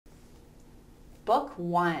Book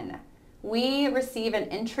 1. We receive an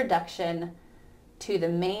introduction to the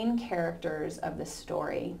main characters of the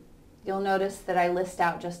story. You'll notice that I list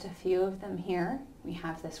out just a few of them here. We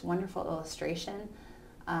have this wonderful illustration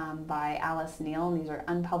by Alice Neal, and these are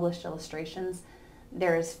unpublished illustrations.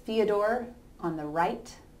 There's Fyodor on the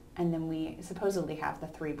right, and then we supposedly have the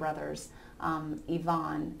three brothers,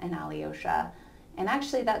 Ivan and Alyosha. And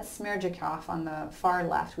actually that's Smerdyakov on the far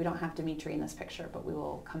left. We don't have Dmitri in this picture, but we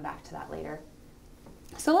will come back to that later.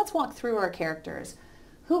 So let's walk through our characters.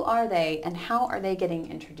 Who are they and how are they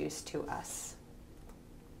getting introduced to us?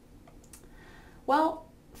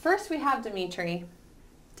 Well, first we have Dmitri.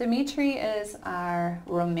 Dmitri is our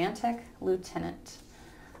romantic lieutenant.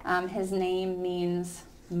 His name means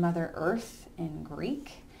Mother Earth in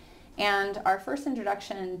Greek. And our first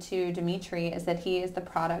introduction to Dmitri is that he is the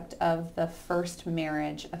product of the first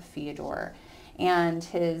marriage of Fyodor. And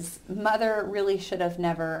his mother really should have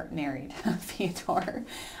never married Fyodor.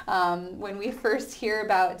 When we first hear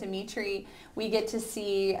about Dmitri, we get to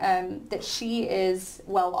see that she is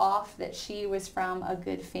well off, that she was from a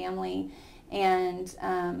good family, and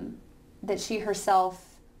that she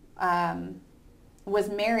herself was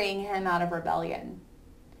marrying him out of rebellion,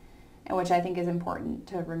 which I think is important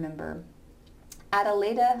to remember.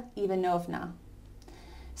 Adelaida Ivanovna.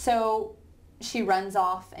 So she runs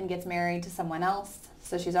off and gets married to someone else.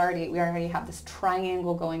 So we already have this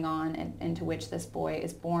triangle going on into which this boy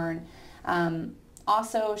is born.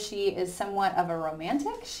 Also, she is somewhat of a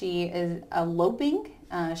romantic. She is eloping.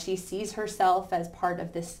 She sees herself as part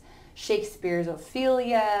of this Shakespeare's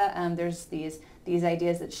Ophelia. There's these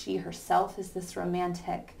ideas that she herself is this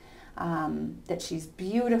romantic, that she's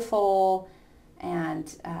beautiful,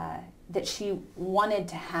 and that she wanted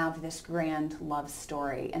to have this grand love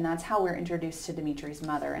story. And that's how we're introduced to Dmitri's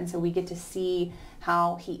mother. And so we get to see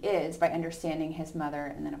how he is by understanding his mother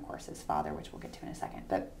and then of course his father, which we'll get to in a second.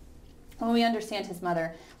 But when we understand his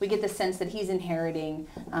mother, we get the sense that he's inheriting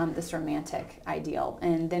this romantic ideal.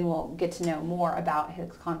 And then we'll get to know more about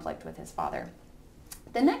his conflict with his father.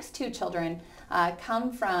 The next two children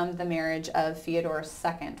come from the marriage of Fyodor's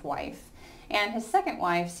second wife. And his second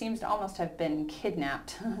wife seems to almost have been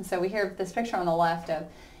kidnapped. So we hear this picture on the left of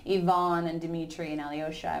Ivan and Dmitri and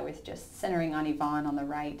Alyosha, with just centering on Ivan on the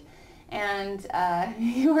right. And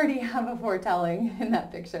you already have a foretelling in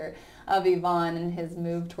that picture of Ivan and his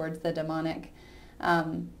move towards the demonic.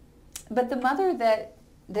 But the mother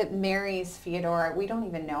that marries Fyodor, we don't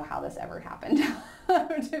even know how this ever happened,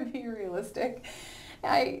 to be realistic.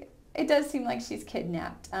 It does seem like she's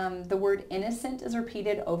kidnapped. The word innocent is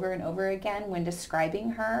repeated over and over again when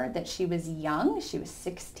describing her, that she was young. She was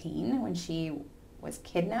 16 when she was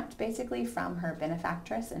kidnapped, basically, from her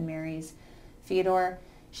benefactress and marries Fyodor.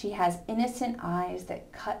 She has innocent eyes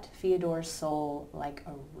that cut Fyodor's soul like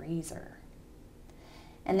a razor.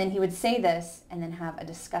 And then he would say this and then have a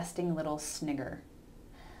disgusting little snigger.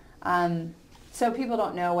 So people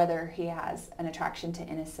don't know whether he has an attraction to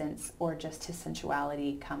innocence or just his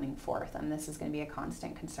sensuality coming forth. And this is going to be a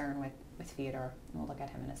constant concern with Fyodor. We'll look at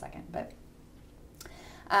him in a second. But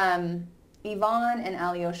Ivan and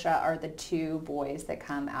Alyosha are the two boys that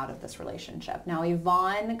come out of this relationship. Now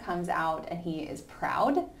Ivan comes out and he is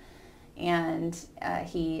proud, and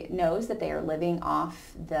he knows that they are living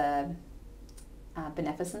off the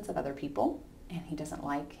beneficence of other people. And he doesn't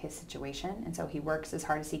like his situation, and so he works as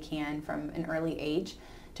hard as he can from an early age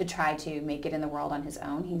to try to make it in the world on his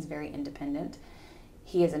own. He's very independent.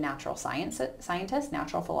 He is a natural scientist,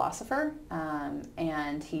 natural philosopher,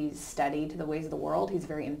 and he's studied the ways of the world. He's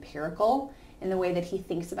very empirical in the way that he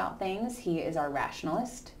thinks about things. He is our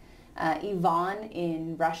rationalist. Ivan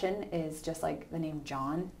in Russian is just like the name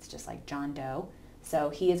John. It's just like John Doe.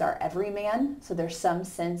 So he is our everyman. So there's some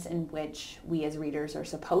sense in which we as readers are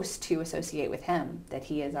supposed to associate with him, that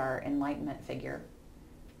he is our enlightenment figure,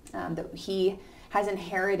 that he has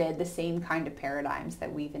inherited the same kind of paradigms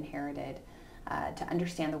that we've inherited, to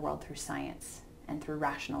understand the world through science and through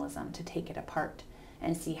rationalism, to take it apart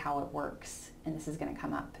and see how it works. And this is going to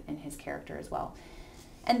come up in his character as well.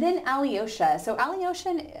 And then Alyosha. So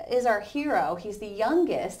Alyosha is our hero. He's the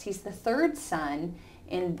youngest. He's the third son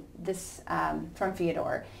in this from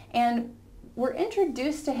Fyodor, and we're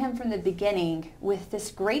introduced to him from the beginning with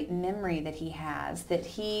this great memory that he has, that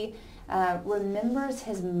he remembers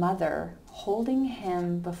his mother holding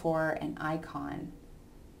him before an icon,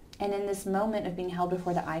 and in this moment of being held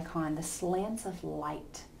before the icon, the slants of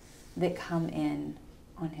light that come in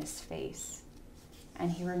on his face,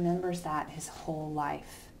 and he remembers that his whole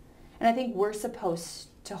life. And I think we're supposed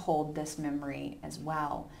to hold this memory as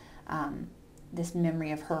well. This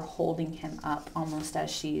memory of her holding him up almost as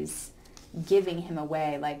she's giving him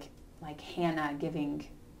away, like like Hannah giving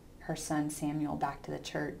her son Samuel back to the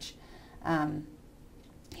church.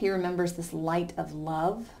 He remembers this light of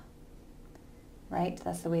love, right?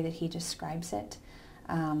 That's the way that he describes it.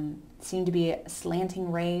 Seemed to be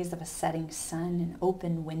slanting rays of a setting sun, an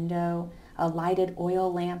open window, a lighted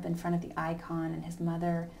oil lamp in front of the icon, and his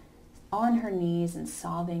mother on her knees and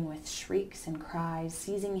sobbing with shrieks and cries,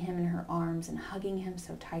 seizing him in her arms and hugging him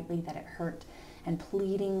so tightly that it hurt, and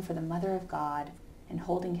pleading for the Mother of God and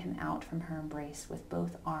holding him out from her embrace with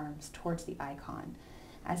both arms towards the icon,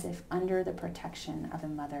 as if under the protection of the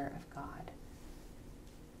Mother of God.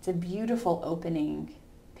 It's a beautiful opening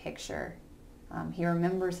picture. He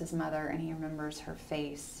remembers his mother and he remembers her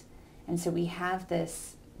face. And so we have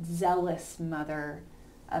this zealous mother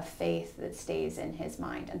of faith that stays in his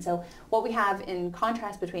mind. And so what we have in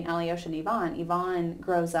contrast between Alyosha and Ivan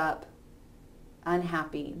grows up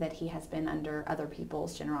unhappy that he has been under other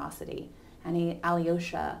people's generosity. And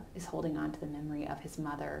Alyosha is holding on to the memory of his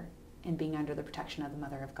mother and being under the protection of the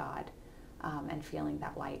Mother of God, and feeling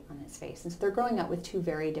that light on his face. And so they're growing up with two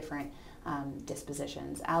very different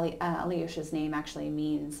dispositions. Alyosha's name actually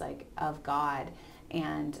means like of God,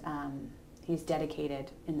 and he's dedicated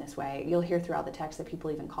in this way. You'll hear throughout the text that people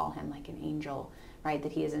even call him like an angel, right?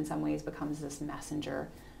 That he is in some ways becomes this messenger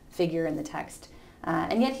figure in the text.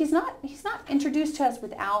 And yet he's not introduced to us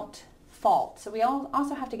without fault. So we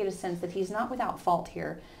also have to get a sense that he's not without fault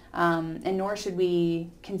here, and nor should we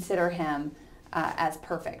consider him as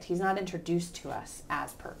perfect. He's not introduced to us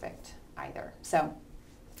as perfect either. So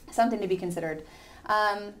something to be considered.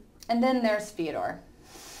 And then there's Fyodor.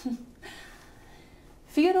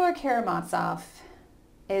 Fyodor Karamazov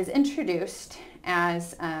is introduced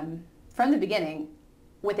as, from the beginning,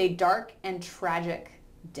 with a dark and tragic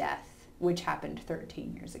death, which happened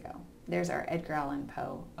 13 years ago. There's our Edgar Allan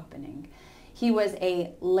Poe opening. He was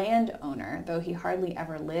a landowner, though he hardly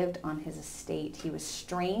ever lived on his estate. He was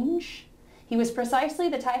strange. He was precisely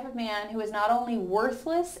the type of man who was not only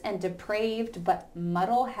worthless and depraved, but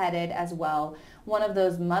muddle-headed as well. One of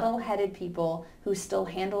those muddle-headed people who still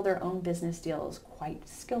handle their own business deals quite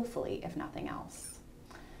skillfully, if nothing else.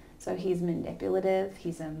 So he's manipulative,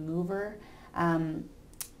 he's a mover,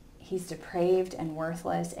 he's depraved and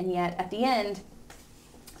worthless, and yet at the end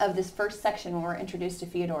of this first section when we're introduced to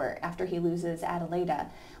Fyodor after he loses Adelaida,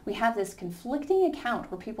 we have this conflicting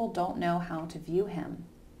account where people don't know how to view him.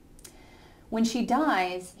 When she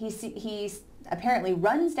dies, he apparently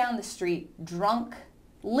runs down the street drunk,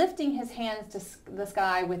 lifting his hands to the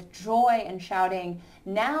sky with joy and shouting,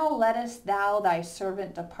 "Now lettest thou thy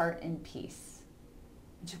servant depart in peace,"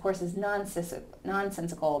 which of course is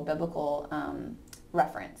nonsensical biblical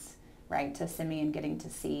reference, right, to Simeon getting to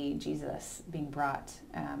see Jesus being brought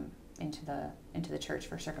into the church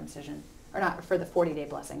for circumcision, or not, for the 40-day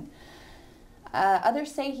blessing.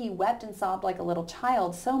 Others say he wept and sobbed like a little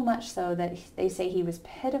child, so much so that they say he was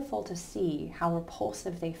pitiful to see, how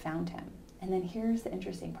repulsive they found him. And then here's the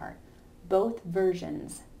interesting part. Both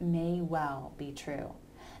versions may well be true.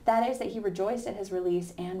 That is, that he rejoiced at his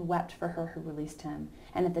release and wept for her who released him,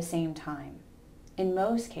 and at the same time. In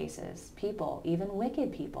most cases, people, even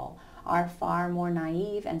wicked people, are far more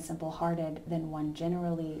naive and simple-hearted than one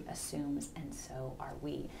generally assumes, and so are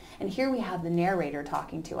we. And here we have the narrator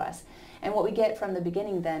talking to us. And what we get from the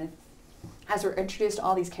beginning then, as we're introduced to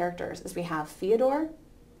all these characters, is we have Fyodor,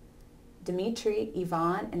 Dmitri,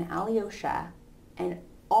 Ivan, and Alyosha, and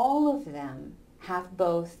all of them have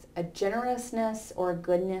both a generousness or a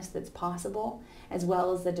goodness that's possible, as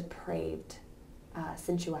well as the depraved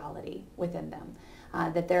sensuality within them.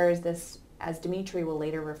 That there is this, as Dmitri will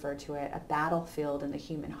later refer to it, a battlefield in the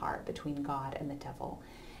human heart between God and the devil.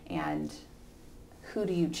 And who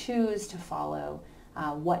do you choose to follow?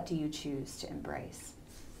 What do you choose to embrace?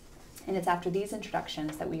 And it's after these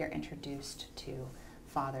introductions that we are introduced to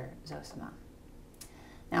Father Zosima.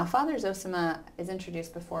 Now, Father Zosima is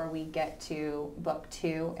introduced before we get to Book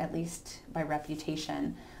 2, at least by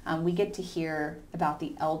reputation. We get to hear about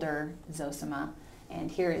the elder Zosima, and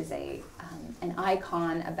here is an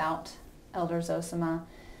icon about Elder Zosima.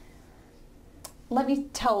 Let me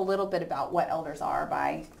tell a little bit about what elders are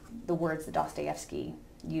by the words that Dostoevsky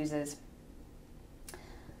uses.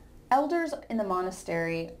 Elders in the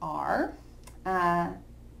monastery are,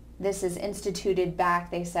 this is instituted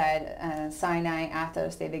back, they said, Sinai,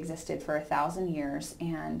 Athos, they've existed for 1,000 years,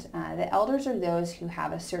 and the elders are those who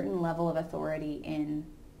have a certain level of authority in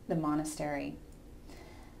the monastery.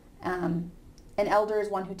 An elder is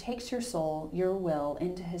one who takes your soul, your will,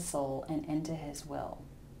 into his soul and into his will.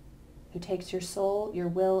 Who takes your soul, your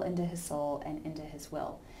will, into his soul and into his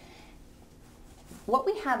will. What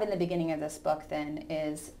we have in the beginning of this book then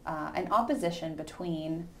is an opposition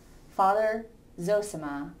between Father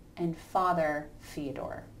Zosima and Father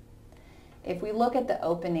Fyodor. If we look at the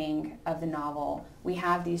opening of the novel, we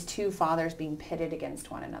have these two fathers being pitted against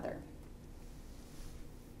one another.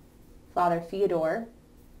 Father Fyodor,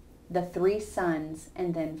 the three sons,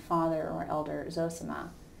 and then Father or Elder Zosima.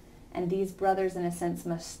 And these brothers, in a sense,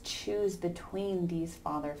 must choose between these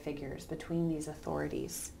father figures, between these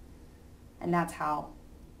authorities. And that's how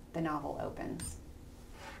the novel opens.